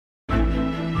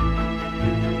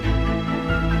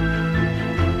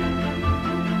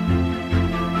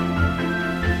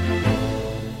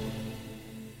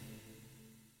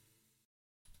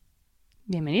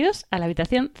Bienvenidos a la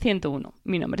habitación 101.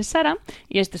 Mi nombre es Sara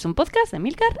y este es un podcast de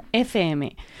Milcar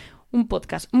FM. Un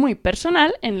podcast muy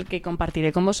personal en el que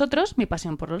compartiré con vosotros mi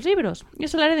pasión por los libros y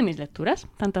os hablaré de mis lecturas,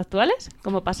 tanto actuales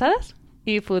como pasadas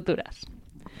y futuras.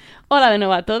 Hola de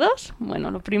nuevo a todos.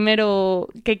 Bueno, lo primero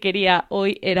que quería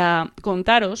hoy era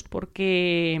contaros por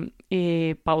qué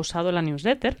he pausado la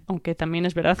newsletter, aunque también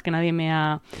es verdad que nadie me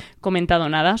ha comentado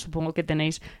nada. Supongo que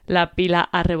tenéis la pila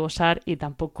a rebosar y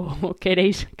tampoco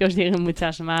queréis que os lleguen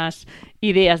muchas más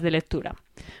ideas de lectura.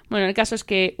 Bueno, el caso es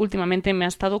que últimamente me ha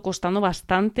estado costando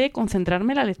bastante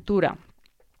concentrarme en la lectura.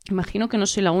 Imagino que no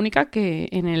soy la única que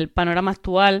en el panorama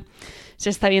actual se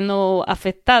está viendo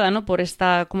afectada, ¿no? Por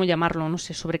esta, ¿cómo llamarlo? No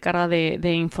sé, sobrecarga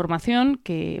de información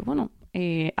que,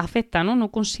 afecta, ¿no?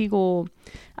 No consigo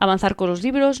avanzar con los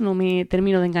libros, no me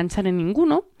termino de enganchar en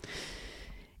ninguno.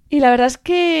 Y la verdad es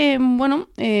que,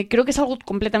 creo que es algo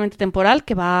completamente temporal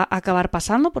que va a acabar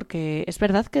pasando porque es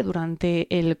verdad que durante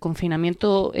el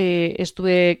confinamiento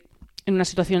estuve en una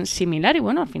situación similar y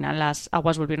al final las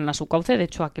aguas volvieron a su cauce. De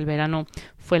hecho, aquel verano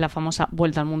fue la famosa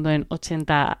vuelta al mundo en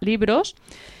 80 libros.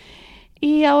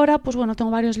 Y ahora,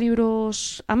 tengo varios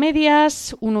libros a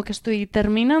medias, uno que estoy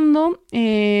terminando,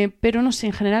 pero no sé,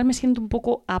 en general me siento un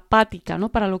poco apática, ¿no?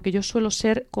 Para lo que yo suelo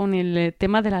ser con el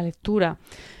tema de la lectura.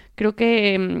 Creo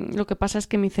que lo que pasa es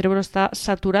que mi cerebro está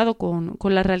saturado con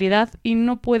la realidad y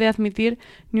no puede admitir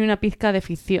ni una pizca de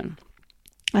ficción.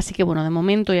 Así que, de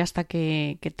momento y hasta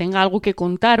que tenga algo que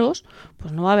contaros,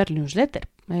 pues no va a haber newsletter.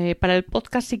 Para el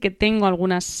podcast sí que tengo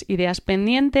algunas ideas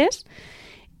pendientes.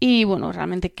 Y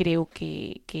realmente creo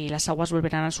que las aguas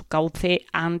volverán a su cauce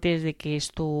antes de que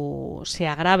esto se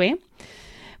agrave,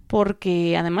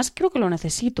 porque además creo que lo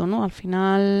necesito, ¿no? Al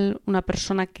final, una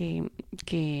persona que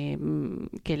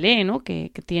lee, ¿no?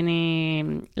 Que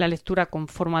tiene la lectura con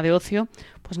forma de ocio,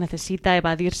 pues necesita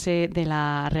evadirse de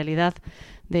la realidad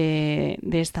de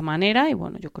esta manera y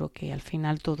yo creo que al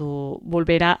final todo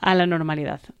volverá a la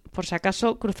normalidad. Por si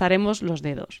acaso, cruzaremos los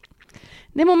dedos.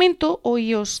 De momento,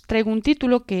 hoy os traigo un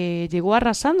título que llegó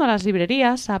arrasando a las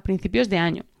librerías a principios de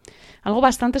año. Algo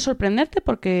bastante sorprendente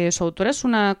porque su autora es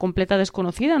una completa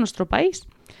desconocida en nuestro país.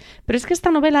 Pero es que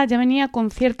esta novela ya venía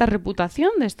con cierta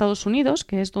reputación de Estados Unidos,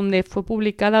 que es donde fue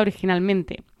publicada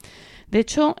originalmente. De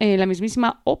hecho, la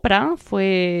mismísima Oprah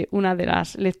fue una de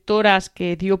las lectoras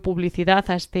que dio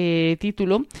publicidad a este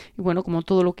título. Y como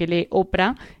todo lo que lee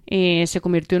Oprah, se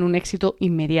convirtió en un éxito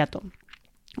inmediato.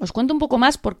 Os cuento un poco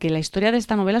más porque la historia de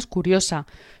esta novela es curiosa.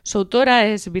 Su autora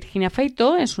es Virginia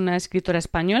Feito, es una escritora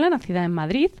española nacida en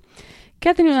Madrid, que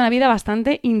ha tenido una vida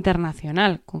bastante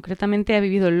internacional. Concretamente ha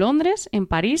vivido en Londres, en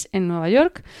París, en Nueva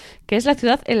York, que es la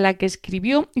ciudad en la que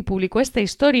escribió y publicó esta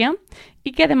historia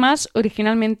y que además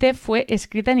originalmente fue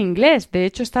escrita en inglés. De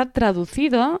hecho, está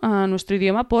traducida a nuestro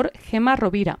idioma por Gemma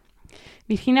Rovira.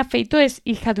 Virginia Feito es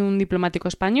hija de un diplomático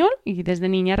español y desde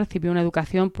niña recibió una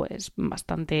educación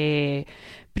bastante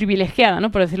privilegiada,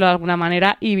 ¿no? Por decirlo de alguna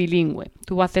manera, y bilingüe.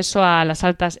 Tuvo acceso a las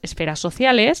altas esferas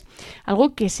sociales,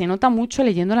 algo que se nota mucho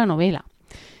leyendo la novela.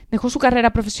 Dejó su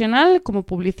carrera profesional como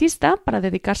publicista para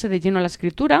dedicarse de lleno a la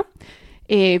escritura.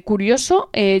 Curioso,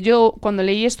 yo cuando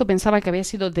leí esto pensaba que había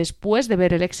sido después de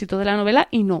ver el éxito de la novela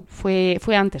y no, fue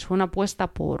antes, fue una apuesta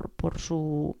por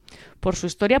su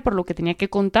historia, por lo que tenía que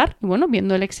contar y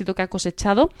viendo el éxito que ha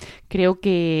cosechado, creo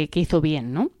que hizo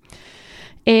bien, ¿no?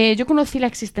 Yo conocí la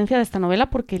existencia de esta novela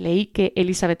porque leí que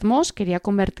Elizabeth Moss quería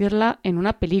convertirla en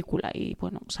una película y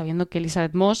sabiendo que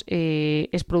Elizabeth Moss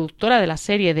es productora de la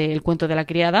serie de El cuento de la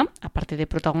criada, aparte de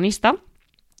protagonista,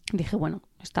 dije,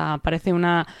 esta parece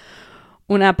una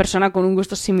persona con un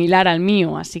gusto similar al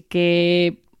mío, así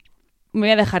que me voy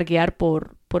a dejar guiar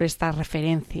por esta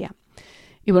referencia.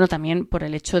 Y también por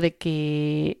el hecho de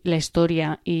que la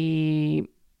historia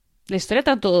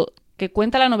tanto que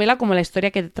cuenta la novela como la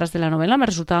historia que hay detrás de la novela me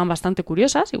resultaban bastante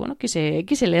curiosas y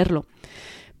quise leerlo.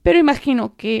 Pero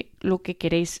imagino que lo que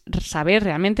queréis saber,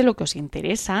 realmente lo que os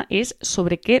interesa, es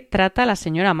sobre qué trata la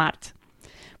señora March.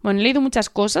 He leído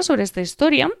muchas cosas sobre esta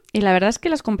historia y la verdad es que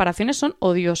las comparaciones son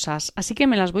odiosas, así que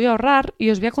me las voy a ahorrar y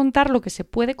os voy a contar lo que se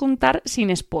puede contar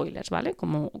sin spoilers, ¿vale?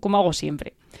 Como hago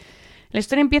siempre. La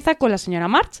historia empieza con la señora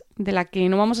March, de la que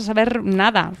no vamos a saber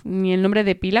nada, ni el nombre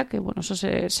de pila, que eso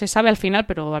se sabe al final,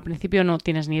 pero al principio no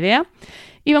tienes ni idea.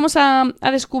 Y vamos a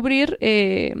descubrir,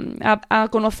 a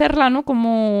conocerla, ¿no?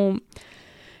 Como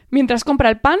mientras compra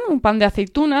el pan, un pan de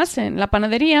aceitunas en la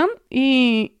panadería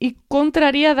y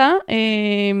contrariada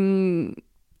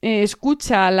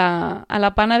escucha a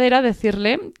la panadera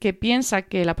decirle que piensa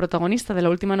que la protagonista de la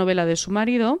última novela de su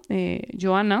marido,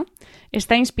 Joanna,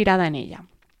 está inspirada en ella.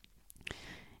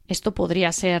 Esto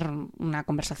podría ser una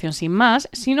conversación sin más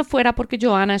si no fuera porque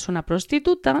Joanna es una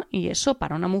prostituta y eso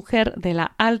para una mujer de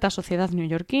la alta sociedad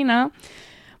neoyorquina,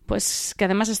 pues que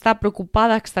además está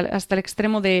preocupada hasta el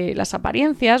extremo de las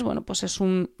apariencias, bueno, pues es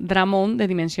un dramón de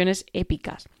dimensiones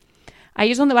épicas. Ahí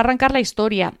es donde va a arrancar la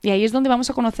historia y ahí es donde vamos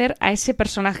a conocer a ese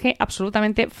personaje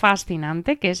absolutamente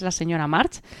fascinante que es la señora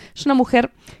March. Es una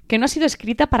mujer que no ha sido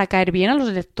escrita para caer bien a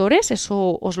los lectores,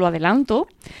 eso os lo adelanto,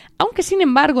 aunque sin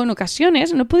embargo en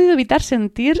ocasiones no he podido evitar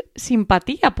sentir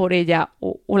simpatía por ella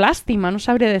o lástima, no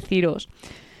sabré deciros.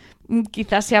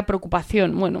 Quizás sea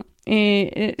preocupación. Bueno,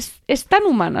 es tan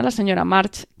humana la señora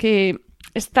March que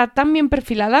está tan bien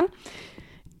perfilada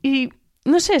y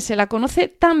no sé, se la conoce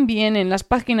tan bien en las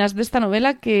páginas de esta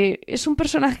novela que es un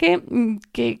personaje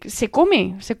que se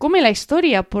come la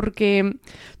historia porque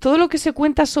todo lo que se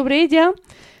cuenta sobre ella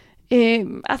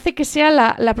hace que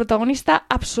sea la protagonista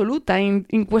absoluta,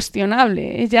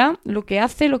 incuestionable. Ella lo que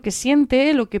hace, lo que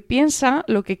siente, lo que piensa,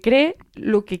 lo que cree,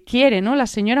 lo que quiere, ¿no? La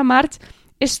señora March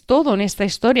es todo en esta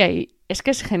historia y es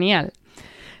que es genial.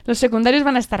 Los secundarios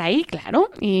van a estar ahí, claro,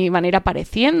 y van a ir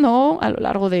apareciendo a lo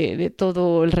largo de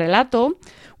todo el relato,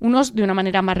 unos de una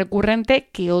manera más recurrente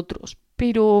que otros.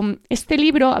 Pero este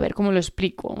libro, a ver cómo lo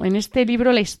explico, en este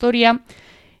libro la historia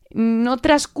no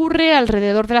transcurre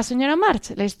alrededor de la señora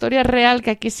March. La historia real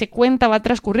que aquí se cuenta va a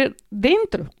transcurrir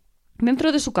dentro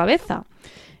de su cabeza.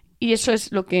 Y eso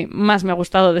es lo que más me ha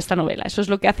gustado de esta novela. Eso es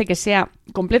lo que hace que sea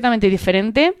completamente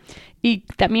diferente y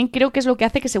también creo que es lo que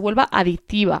hace que se vuelva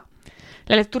adictiva.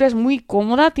 La lectura es muy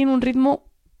cómoda, tiene un ritmo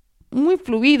muy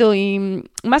fluido y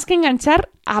más que enganchar,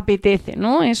 apetece,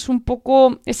 ¿no? Es un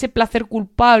poco ese placer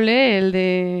culpable, el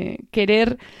de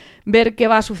querer ver qué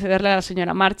va a sucederle a la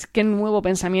señora March, qué nuevo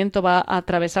pensamiento va a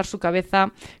atravesar su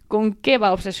cabeza, con qué va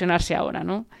a obsesionarse ahora,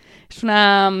 ¿no? Es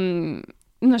una...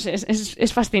 No sé,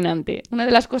 es fascinante. Una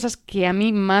de las cosas que a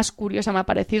mí más curiosa me ha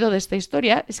parecido de esta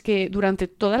historia es que durante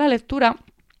toda la lectura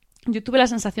yo tuve la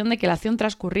sensación de que la acción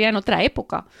transcurría en otra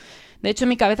época. De hecho, en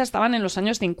mi cabeza estaban en los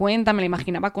años 50, me la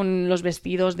imaginaba con los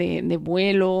vestidos de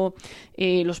vuelo,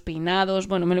 los peinados,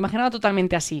 bueno, me lo imaginaba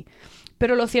totalmente así.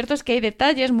 Pero lo cierto es que hay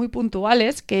detalles muy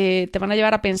puntuales que te van a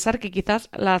llevar a pensar que quizás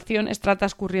la acción está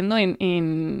transcurriendo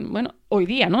bueno, hoy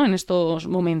día, ¿no? En estos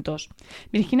momentos.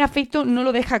 Virginia Feito no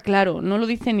lo deja claro, no lo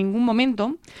dice en ningún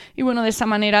momento y bueno, de esa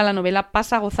manera la novela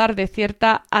pasa a gozar de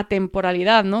cierta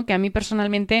atemporalidad, ¿no? Que a mí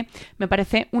personalmente me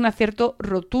parece un acierto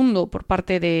rotundo por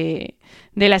parte de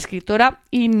la escritora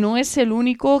y no es el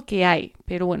único que hay.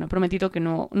 Pero bueno, he prometido que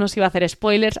no os iba a hacer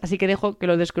spoilers, así que dejo que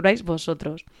lo descubráis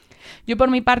vosotros. Yo por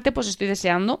mi parte pues estoy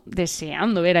deseando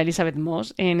ver a Elizabeth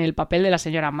Moss en el papel de la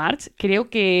señora March. Creo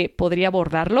que podría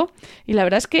abordarlo y la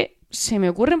verdad es que se me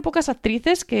ocurren pocas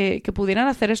actrices que pudieran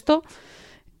hacer esto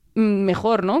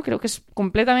mejor, ¿no? Creo que es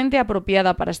completamente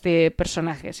apropiada para este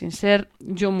personaje. Sin ser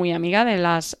yo muy amiga de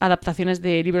las adaptaciones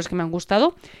de libros que me han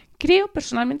gustado, creo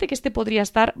personalmente que este podría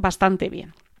estar bastante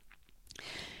bien.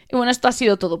 Y bueno, esto ha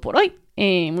sido todo por hoy.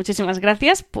 Muchísimas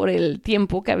gracias por el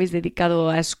tiempo que habéis dedicado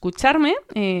a escucharme.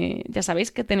 Ya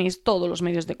sabéis que tenéis todos los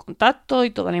medios de contacto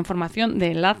y toda la información de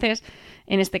enlaces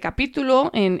en este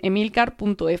capítulo en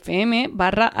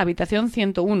emilcar.fm/habitación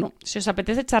 101. Si os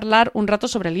apetece charlar un rato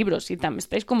sobre libros, si también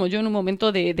estáis como yo en un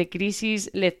momento de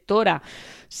crisis lectora,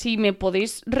 si me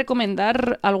podéis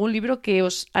recomendar algún libro que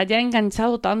os haya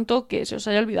enganchado tanto que se os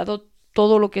haya olvidado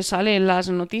todo lo que sale en las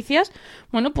noticias,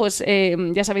 bueno, pues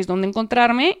ya sabéis dónde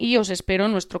encontrarme y os espero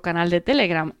en nuestro canal de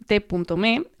Telegram,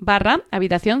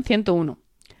 t.me/habitación 101.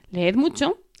 Leed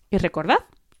mucho y recordad,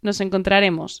 nos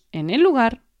encontraremos en el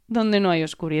lugar donde no hay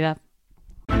oscuridad.